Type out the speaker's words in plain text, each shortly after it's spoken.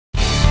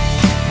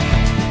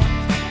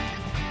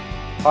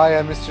Hi,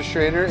 I'm Mr.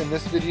 Schrader, and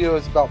this video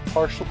is about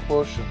partial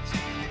quotients,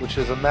 which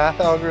is a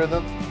math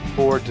algorithm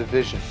for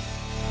division.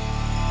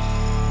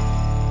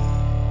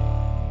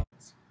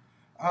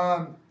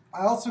 I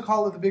also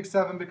call it the Big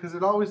Seven because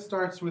it always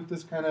starts with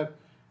this kind of,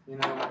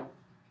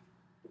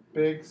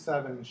 Big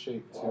Seven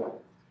shape to it.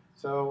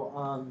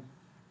 So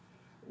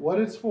what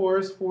it's for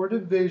is for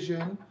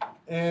division,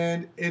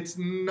 and it's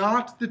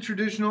not the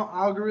traditional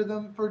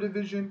algorithm for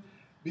division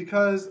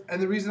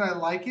and the reason I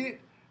like it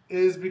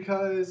is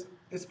because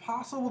it's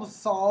possible to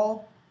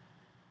solve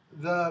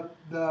the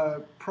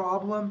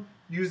problem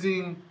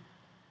using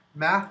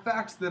math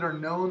facts that are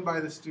known by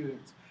the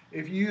students.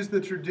 If you use the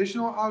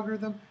traditional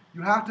algorithm,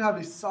 you have to have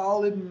a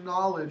solid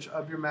knowledge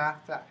of your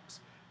math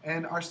facts,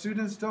 and our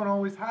students don't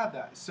always have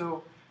that.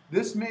 So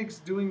this makes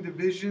doing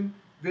division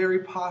very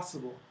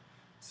possible.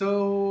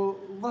 So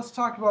let's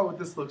talk about what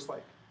this looks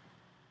like.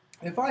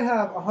 If I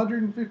have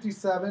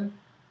 157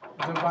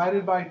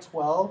 divided by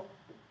 12,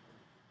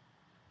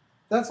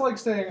 that's like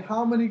saying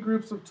how many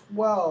groups of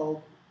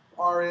 12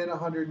 are in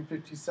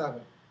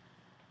 157.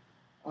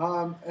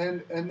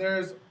 And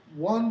there's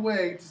one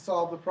way to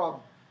solve the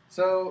problem.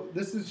 So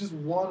this is just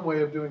one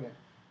way of doing it.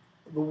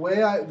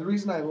 The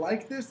reason I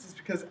like this is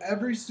because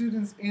every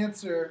student's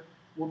answer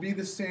will be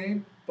the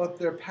same, but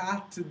their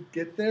path to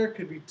get there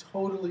could be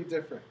totally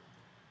different.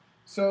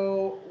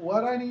 So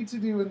what I need to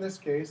do in this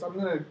case, I'm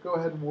going to go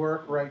ahead and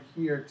work right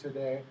here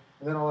today,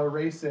 and then I'll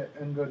erase it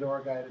and go to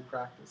our guided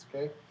practice,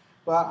 okay?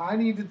 But I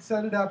need to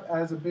set it up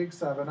as a Big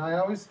Seven. I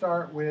always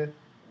start with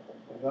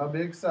the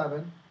Big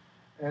Seven,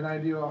 and I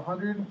do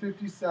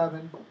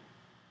 157,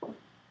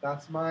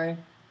 that's my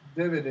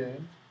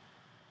dividend,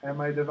 and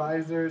my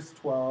divisor is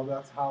 12,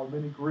 that's how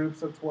many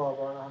groups of 12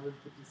 are in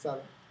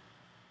 157.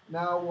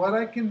 Now what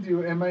I can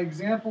do, and my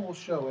example will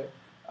show it,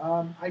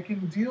 I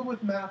can deal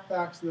with math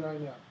facts that I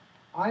know.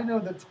 I know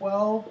that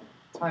 12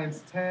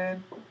 times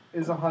 10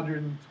 is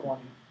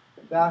 120.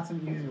 That's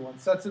an easy one.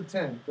 Sets of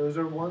 10, those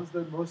are ones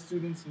that most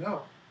students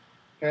know.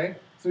 Okay,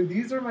 so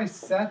these are my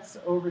sets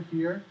over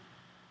here,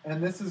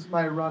 and this is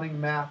my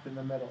running math in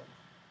the middle.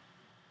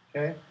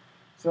 Okay,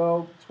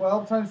 so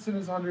 12 times 10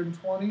 is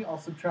 120. I'll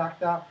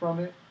subtract that from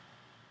it.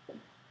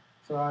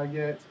 So I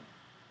get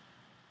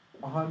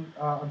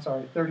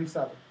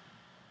 37.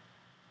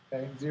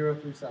 Okay,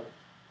 037.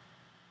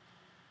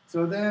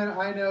 So then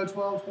I know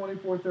 12,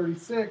 24,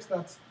 36,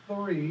 that's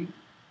 3,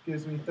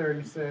 gives me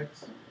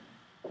 36.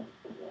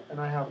 And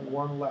I have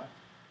one left.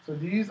 So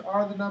these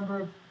are the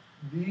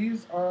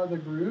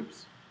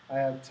groups. I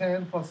have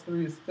 10 plus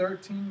 3 is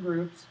 13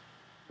 groups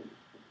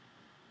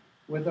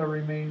with a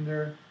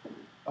remainder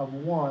of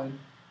 1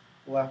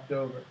 left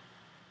over.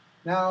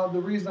 Now, the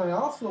reason I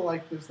also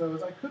like this, though,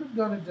 is I could have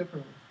done it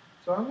differently.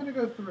 So I'm going to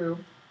go through,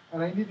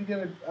 and I need to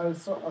get a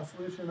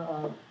solution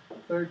of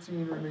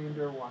 13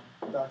 remainder 1.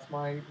 That's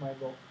my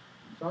goal.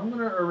 So I'm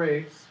going to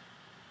erase,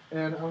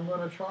 and I'm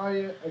going to try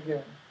it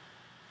again.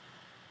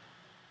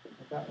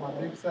 I've got my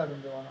Big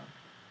Seven going on.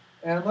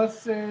 And let's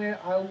say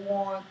I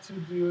want to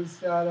do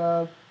instead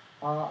of,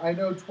 I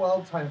know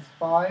 12 times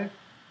 5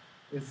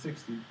 is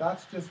 60.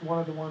 That's just one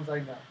of the ones I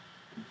know.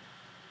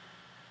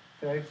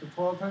 Okay, so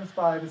 12 times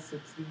 5 is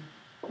 60.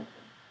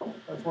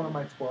 That's one of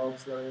my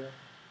 12s there.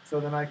 So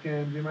then I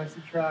can do my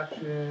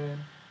subtraction.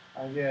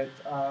 I get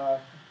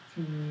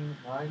 15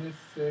 minus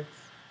 6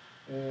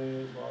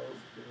 is, well,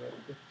 let's do it,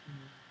 15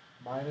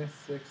 minus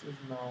 6 is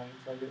 9,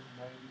 so I get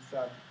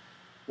 97.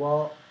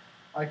 Well,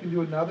 I can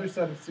do another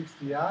set of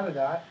 60 out of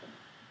that.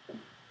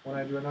 When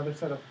I do another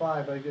set of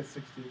 5, I get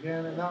 60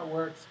 again, and that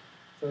works.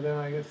 So then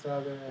I get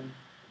 7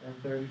 and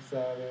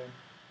 37.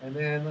 And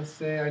then let's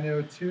say I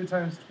know 2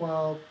 times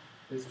 12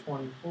 is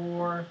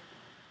 24.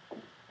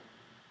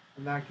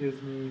 And that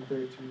gives me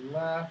 13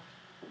 left.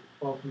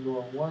 12 can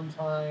go on one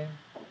time.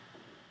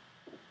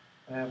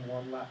 I have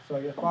 1 left. So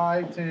I get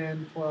 5,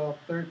 10, 12,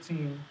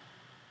 13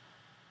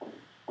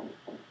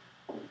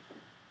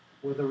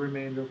 with a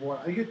remainder of 1.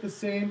 I get the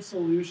same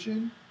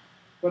solution,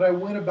 but I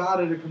went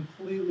about it a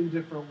completely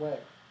different way.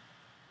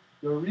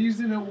 The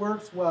reason it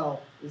works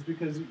well is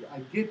because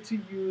I get to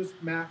use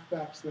math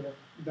facts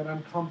that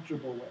I'm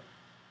comfortable with.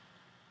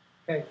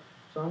 Okay,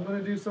 so I'm going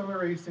to do some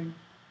erasing,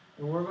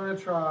 and we're going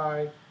to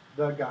try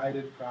the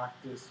guided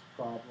practice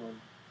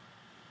problem.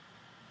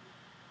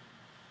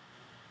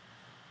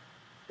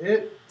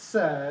 It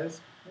says,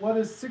 what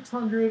is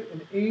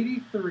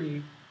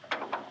 683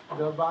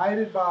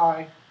 divided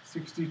by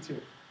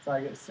 62? So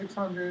I get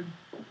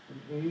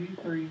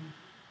 683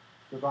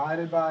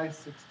 divided by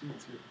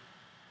 62.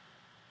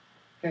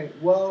 Okay,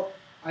 well,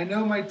 I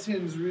know my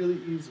 10's really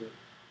easy.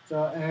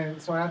 So I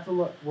have to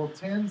look. Will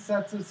 10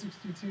 sets of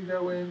 62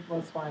 go in?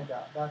 Let's find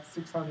out. That's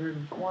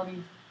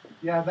 620.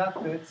 Yeah, that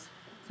fits.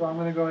 So I'm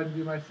going to go ahead and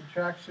do my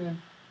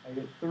subtraction. I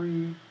get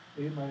 3.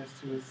 8 minus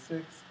 2 is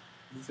 6.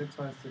 And 6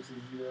 minus 6 is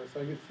 0.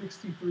 So I get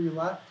 63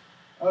 left.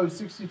 Oh,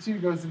 62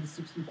 goes into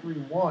 63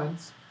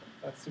 once.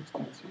 That's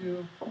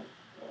 62.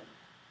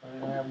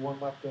 And I have 1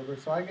 left over.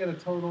 So I get a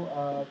total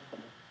of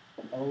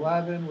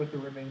 11 with the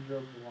remainder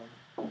of 1.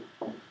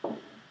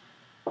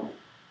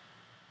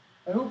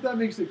 I hope that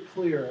makes it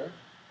clearer.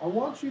 I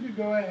want you to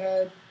go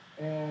ahead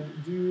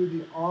and do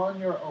the on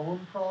your own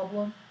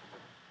problem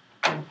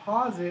and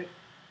pause it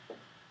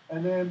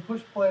and then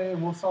push play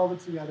and we'll solve it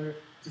together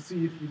to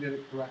see if you did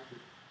it correctly.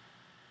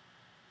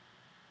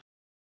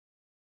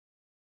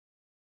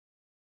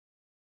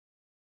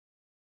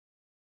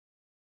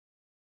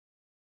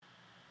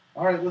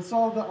 All right, let's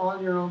solve the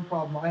on your own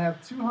problem. I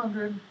have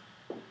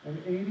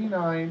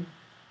 289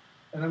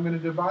 and I'm going to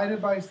divide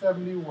it by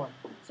 71.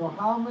 So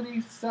how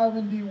many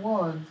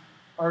 71s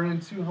are in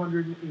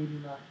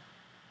 289?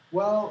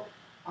 Well,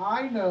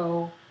 I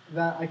know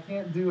that I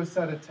can't do a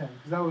set of 10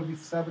 because that would be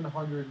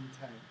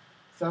 710.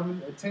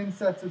 10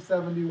 sets of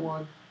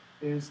 71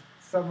 is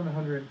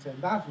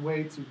 710. That's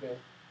way too big.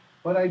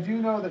 But I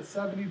do know that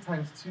 70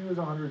 times 2 is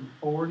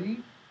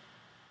 140.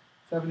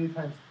 70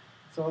 times,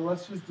 so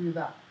let's just do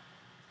that.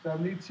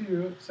 70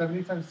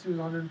 times 2 is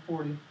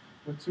 140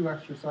 with 2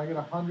 extra, so I get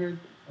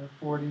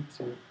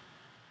 142.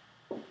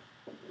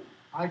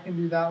 I can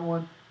do that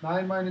one.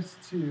 9 minus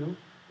 2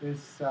 is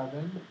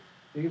 7.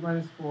 8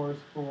 minus 4 is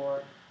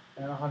 4,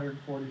 and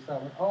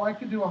 147. Oh, I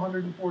could do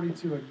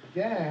 142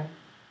 again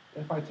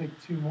if I take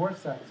 2 more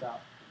sets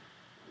out.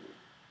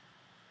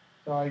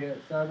 So I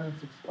get 7,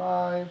 6,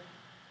 5.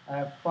 I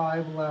have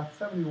 5 left.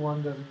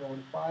 71 doesn't go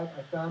into 5.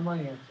 I found my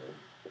answer.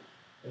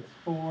 It's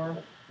 4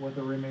 with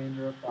a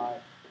remainder of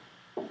 5.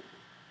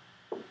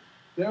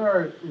 There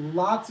are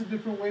lots of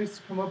different ways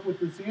to come up with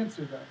this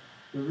answer, though.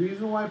 The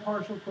reason why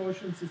partial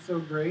quotients is so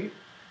great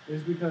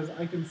is because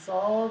I can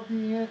solve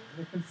it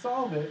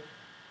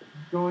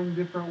going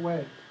different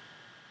ways.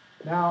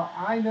 Now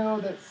I know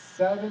that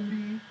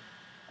 7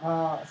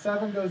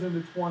 goes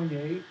into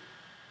 28.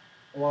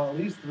 Well, at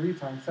least 3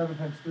 times. 7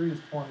 times 3 is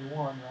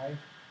 21, right?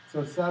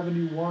 So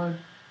 71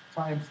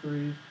 times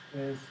 3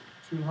 is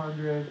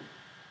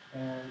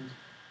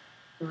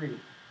 203.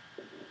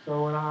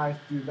 So when I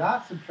do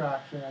that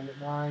subtraction, I get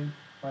 9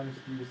 minus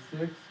 3 is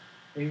 6.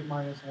 8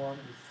 minus 1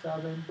 is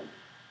 7.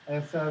 I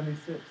have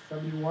 76.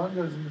 71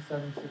 goes into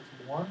 76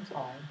 one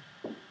time.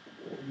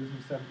 It gives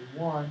me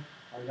 71.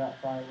 I got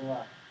 5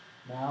 left.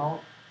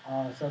 Now,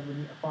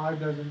 5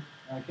 doesn't,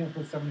 I can't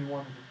put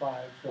 71 into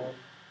 5, so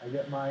I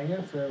get my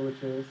answer,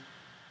 which is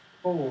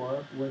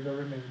 4 with a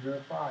remainder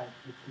of 5.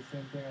 It's the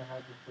same thing I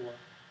had before.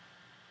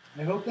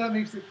 I hope that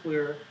makes it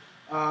clearer.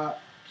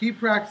 Keep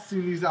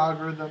practicing these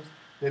algorithms.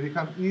 They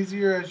become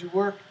easier as you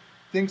work.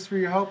 Thanks for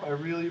your help. I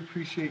really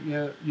appreciate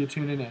you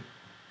tuning in.